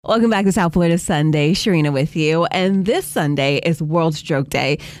Welcome back to South Florida Sunday. Sharina with you. And this Sunday is World Stroke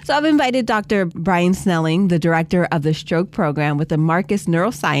Day. So I've invited Dr. Brian Snelling, the director of the stroke program with the Marcus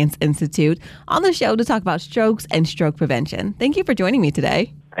Neuroscience Institute, on the show to talk about strokes and stroke prevention. Thank you for joining me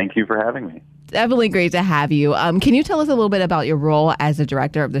today. Thank you for having me. Definitely great to have you. Can you tell us a little bit about your role as the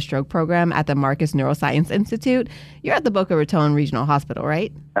director of the stroke program at the Marcus Neuroscience Institute? You're at the Boca Raton Regional Hospital,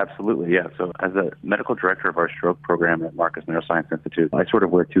 right? Absolutely, yeah. So as a medical director of our stroke program at Marcus Neuroscience Institute, I sort of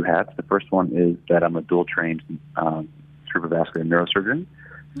wear two hats. The first one is that I'm a dual-trained cerebrovascular neurosurgeon.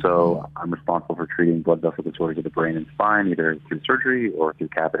 So I'm responsible for treating blood vessel disorders of the brain and spine, either through surgery or through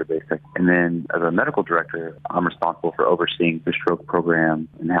catheter-based techniques. And then as a medical director, I'm responsible for overseeing the stroke program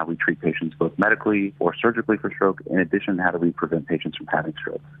and how we treat patients both medically or surgically for stroke. In addition, how do we prevent patients from having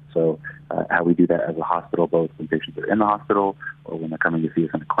strokes? So how we do that as a hospital, both when patients are in the hospital or when they're coming to see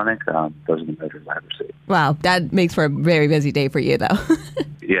us in a clinic, those are the measures I oversee. Wow, that makes for a very busy day for you, though.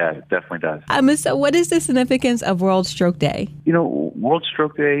 Yeah, it definitely does. So what is the significance of World Stroke Day? You know, World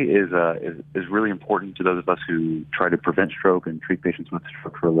Stroke Day is really important to those of us who try to prevent stroke and treat patients with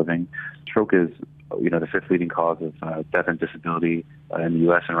stroke for a living. Stroke is, the fifth leading cause of death and disability in the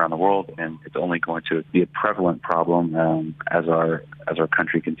U.S. and around the world, and it's only going to be a prevalent problem as our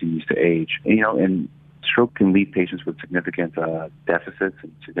country continues to age. And stroke can leave patients with significant deficits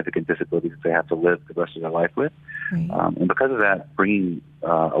and significant disabilities that they have to live the rest of their life with. Right. And because of that, bringing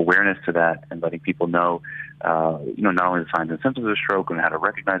awareness to that and letting people know, not only the signs and symptoms of stroke and how to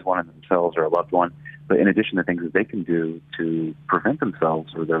recognize one in themselves or a loved one, but in addition to things that they can do to prevent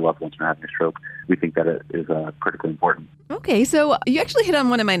themselves or their loved ones from having a stroke, we think that it is critically important. Okay, so you actually hit on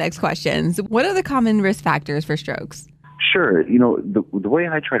one of my next questions. What are the common risk factors for strokes? Sure. The way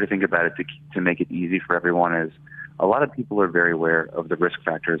I try to think about it to make it easy for everyone is a lot of people are very aware of the risk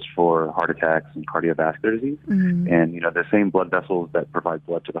factors for heart attacks and cardiovascular disease. Mm-hmm. And, the same blood vessels that provide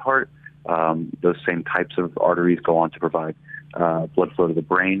blood to the heart, those same types of arteries go on to provide blood flow to the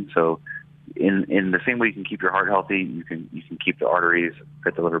brain. So in the same way you can keep your heart healthy, you can keep the arteries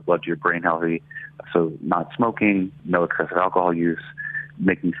that deliver blood to your brain healthy. So not smoking, no excessive alcohol use,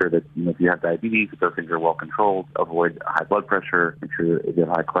 making sure that if you have diabetes, that those things are well controlled, avoid high blood pressure, make sure if you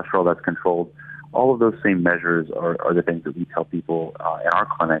have high cholesterol, that's controlled. All of those same measures are the things that we tell people in our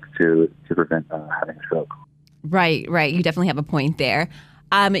clinic to prevent having a stroke. Right. You definitely have a point there.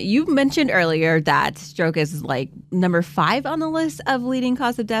 You mentioned earlier that stroke is like number 5 on the list of leading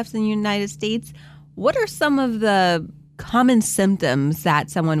cause of deaths in the United States. What are some of the common symptoms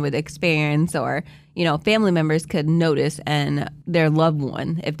that someone would experience or, family members could notice in their loved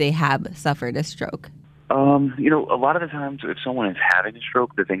one if they have suffered a stroke? A lot of the times if someone is having a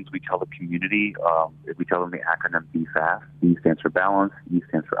stroke, the things we tell the community, if we tell them the acronym BFAST, B stands for balance, E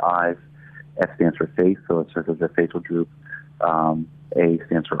stands for eyes, F stands for face, so it serves as a facial droop. A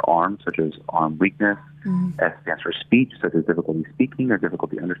stands for arm, such as arm weakness. Mm-hmm. S stands for speech, such as difficulty speaking or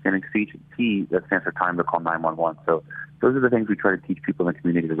difficulty understanding speech. And T, that stands for time to call 911. So those are the things we try to teach people in the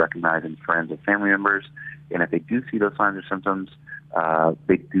community to recognize in friends and family members. And if they do see those signs or symptoms,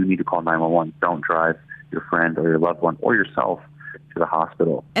 they do need to call 911. Don't drive your friend or your loved one or yourself to the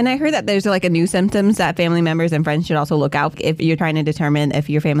hospital. And I heard that there's like a new symptoms that family members and friends should also look out. If you're trying to determine if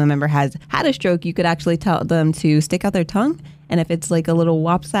your family member has had a stroke, you could actually tell them to stick out their tongue. And if it's like a little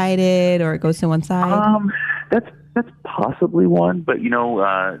lopsided or it goes to one side? That's possibly one, but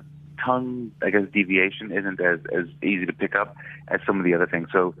tongue, I guess, deviation isn't as easy to pick up as some of the other things.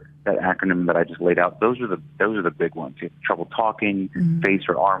 So that acronym that I just laid out, those are the big ones. You have trouble talking, mm-hmm. face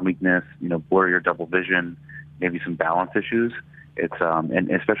or arm weakness, blurry or double vision, maybe some balance issues. It's and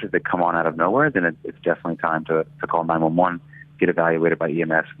especially if they come on out of nowhere, then it's definitely time to call 911. Get evaluated by EMS,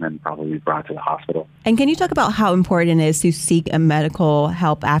 and then probably be brought to the hospital. And can you talk about how important it is to seek a medical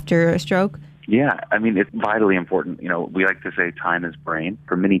help after a stroke? Yeah, it's vitally important. We like to say time is brain.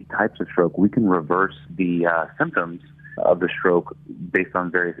 For many types of stroke, we can reverse the symptoms of the stroke based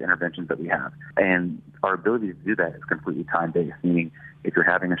on various interventions that we have. And our ability to do that is completely time-based, meaning if you're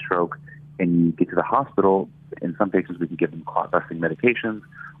having a stroke and you get to the hospital, in some cases we can give them clot-busting medications,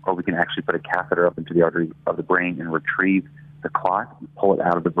 or we can actually put a catheter up into the artery of the brain and retrieve the clot, pull it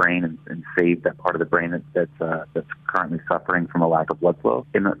out of the brain and save that part of the brain that's currently suffering from a lack of blood flow.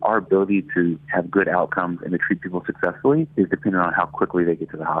 And our ability to have good outcomes and to treat people successfully is dependent on how quickly they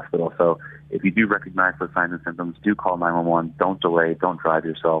get to the hospital. So if you do recognize those signs and symptoms, do call 911, don't delay, don't drive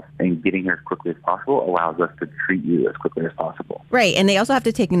yourself, and getting here as quickly as possible allows us to treat you as quickly as possible. Right, and they also have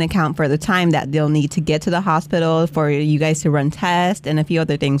to take into account for the time that they'll need to get to the hospital, for you guys to run tests and a few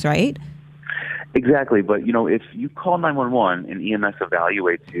other things, right? Exactly, but if you call 911 and EMS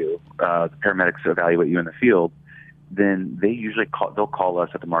evaluates you, the paramedics evaluate you in the field, then they'll call us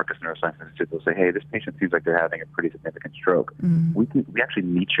at the Marcus Neuroscience Institute. They'll say, hey, this patient seems like they're having a pretty significant stroke. We actually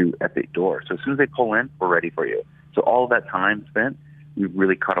meet you at the door. So as soon as they pull in, we're ready for you. So all of that time spent, we've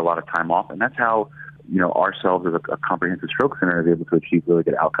really cut a lot of time off. And that's how, ourselves as a comprehensive stroke center is able to achieve really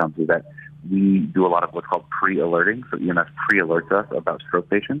good outcomes, is that we do a lot of what's called pre-alerting. So EMS pre-alerts us about stroke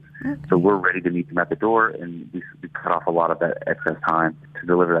patients. Okay. So we're ready to meet them at the door, and we cut off a lot of that excess time to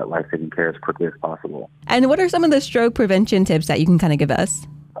deliver that life-saving care as quickly as possible. And what are some of the stroke prevention tips that you can kind of give us?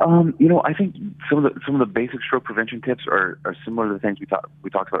 I think some of the basic stroke prevention tips are similar to the things we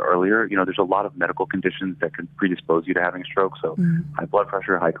talked about earlier. There's a lot of medical conditions that can predispose you to having a stroke. So high blood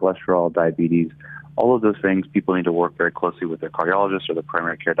pressure, high cholesterol, diabetes, all of those things, people need to work very closely with their cardiologist or their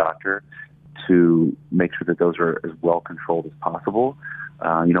primary care doctor to make sure that those are as well controlled as possible.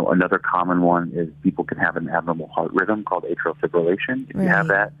 Another common one is people can have an abnormal heart rhythm called atrial fibrillation. If you have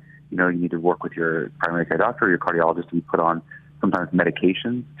that, you need to work with your primary care doctor or your cardiologist to be put on sometimes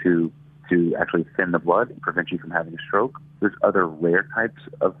medications to actually thin the blood and prevent you from having a stroke. There's other rare types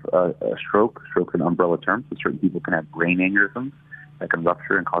of stroke. Stroke's an umbrella term, so certain people can have brain aneurysms that can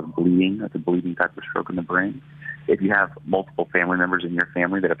rupture and cause bleeding. That's a bleeding type of stroke in the brain. If you have multiple family members in your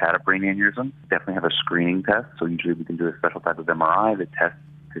family that have had a brain aneurysm, definitely have a screening test. So usually we can do a special type of MRI that tests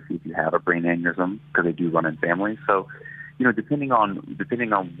to see if you have a brain aneurysm, because they do run in families. So, depending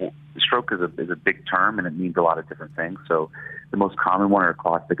on stroke is a big term, and it means a lot of different things. So the most common one are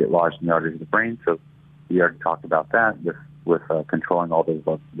clots that get lodged in the arteries of the brain. So we already talked about that with controlling all those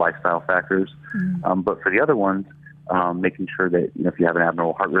lifestyle factors. But for the other ones, making sure that if you have an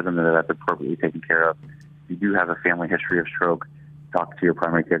abnormal heart rhythm, that that's appropriately taken care of. If you do have a family history of stroke, talk to your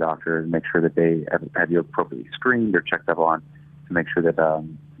primary care doctor and make sure that they have you appropriately screened or checked up on, to make sure that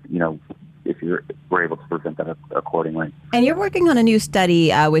if we're able to prevent that accordingly. And you're working on a new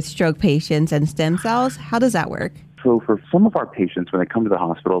study with stroke patients and stem cells. How does that work? So for some of our patients, when they come to the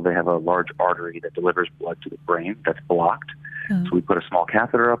hospital, they have a large artery that delivers blood to the brain that's blocked. So we put a small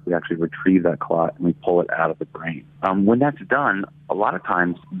catheter up, we actually retrieve that clot, and we pull it out of the brain. When that's done, a lot of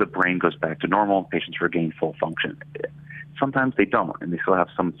times the brain goes back to normal, patients regain full function. Sometimes they don't, and they still have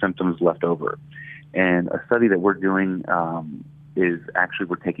some symptoms left over. And a study that we're doing is actually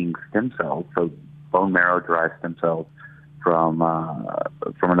we're taking stem cells, so bone marrow-derived stem cells from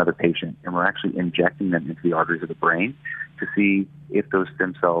another patient, and we're actually injecting them into the arteries of the brain to see if those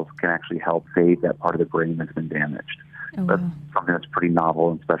stem cells can actually help save that part of the brain that's been damaged. Oh, that's wow. something that's pretty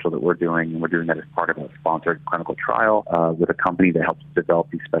novel and special that we're doing, and we're doing that as part of a sponsored clinical trial with a company that helps develop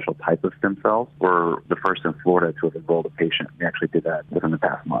these special type of stem cells. We're the first in Florida to have enrolled a patient. We actually did that within the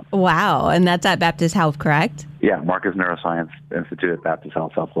past month. Wow, and that's at Baptist Health, correct? Yeah, Marcus Neuroscience Institute at Baptist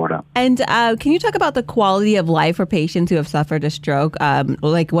Health, South Florida. And can you talk about the quality of life for patients who have suffered a stroke,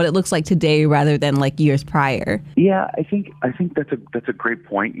 like what it looks like today rather than like years prior? Yeah, I think that's a great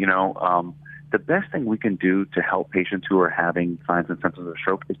point. The best thing we can do to help patients who are having signs and symptoms of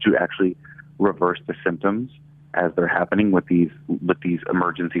stroke is to actually reverse the symptoms as they're happening with these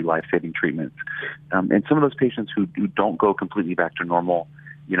emergency life-saving treatments. And some of those patients who don't go completely back to normal,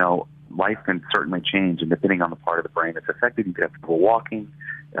 life can certainly change. And depending on the part of the brain that's affected, you could have trouble walking,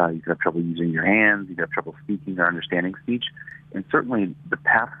 you could have trouble using your hands, you could have trouble speaking or understanding speech. And certainly the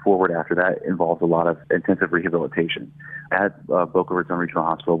path forward after that involves a lot of intensive rehabilitation. At Boca Raton Regional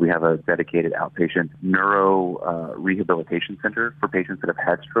Hospital, we have a dedicated outpatient neuro rehabilitation center for patients that have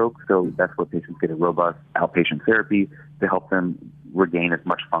had stroke. So that's where patients get a robust outpatient therapy to help them regain as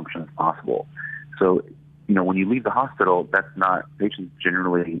much function as possible. So, when you leave the hospital, patients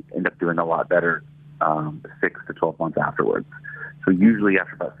generally end up doing a lot better 6 to 12 months afterwards. So usually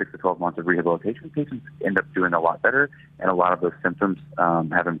after about 6 to 12 months of rehabilitation, patients end up doing a lot better, and a lot of those symptoms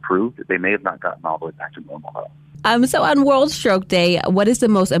have improved. They may have not gotten all the way back to normal health. So on World Stroke Day, what is the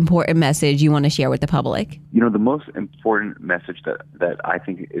most important message you want to share with the public? The most important message that I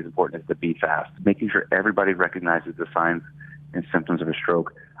think is important is to be fast, making sure everybody recognizes the signs and symptoms of a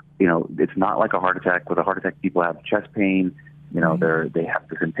stroke. It's not like a heart attack. With a heart attack, people have chest pain. They have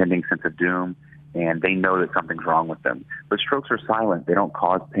this impending sense of doom, and they know that something's wrong with them. But strokes are silent. They don't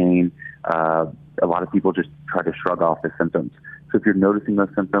cause pain. A lot of people just try to shrug off the symptoms. So if you're noticing those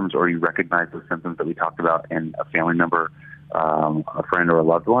symptoms or you recognize those symptoms that we talked about in a family member, a friend, or a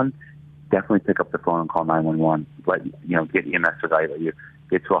loved one, definitely pick up the phone and call 911. Get EMS to evaluate you.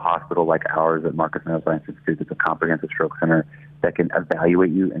 Get to a hospital like ours at Marcus Neuroscience Institute. It's a comprehensive stroke center that can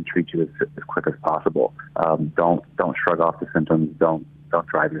evaluate you and treat you as quick as possible. Don't shrug off the symptoms. Don't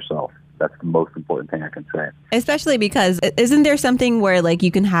drive yourself. That's the most important thing I can say. Especially because isn't there something where like you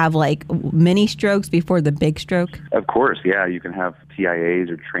can have like mini strokes before the big stroke? Of course, yeah. You can have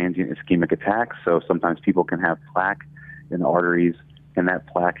TIAs or transient ischemic attacks. So sometimes people can have plaque in the arteries, and that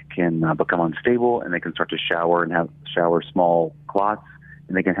plaque can become unstable, and they can start to shower small clots,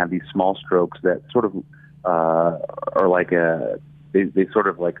 and they can have these small strokes that sort of are like they sort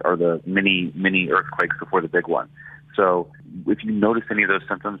of like are the mini earthquakes before the big one. So if you notice any of those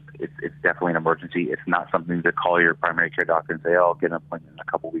symptoms, it's definitely an emergency. It's not something to call your primary care doctor and say, oh, I'll get an appointment in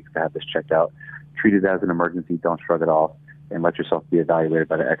a couple weeks to have this checked out. Treat it as an emergency. Don't shrug it off, and let yourself be evaluated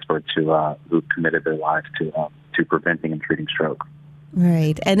by the experts who committed their lives to preventing and treating stroke.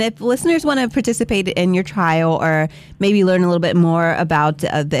 Right. And if listeners want to participate in your trial or maybe learn a little bit more about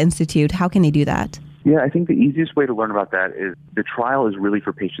the Institute, how can they do that? Yeah, I think the easiest way to learn about that is the trial is really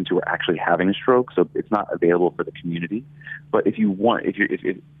for patients who are actually having a stroke, so it's not available for the community. But if you want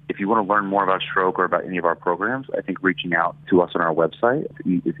to learn more about stroke or about any of our programs, I think reaching out to us on our website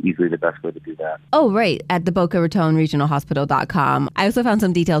is easily the best way to do that. Oh, right, at the Boca Raton Regional Hospital.com. I also found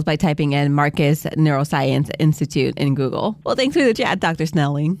some details by typing in Marcus Neuroscience Institute in Google. Well, thanks for the chat, Dr.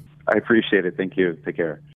 Snelling. I appreciate it. Thank you. Take care.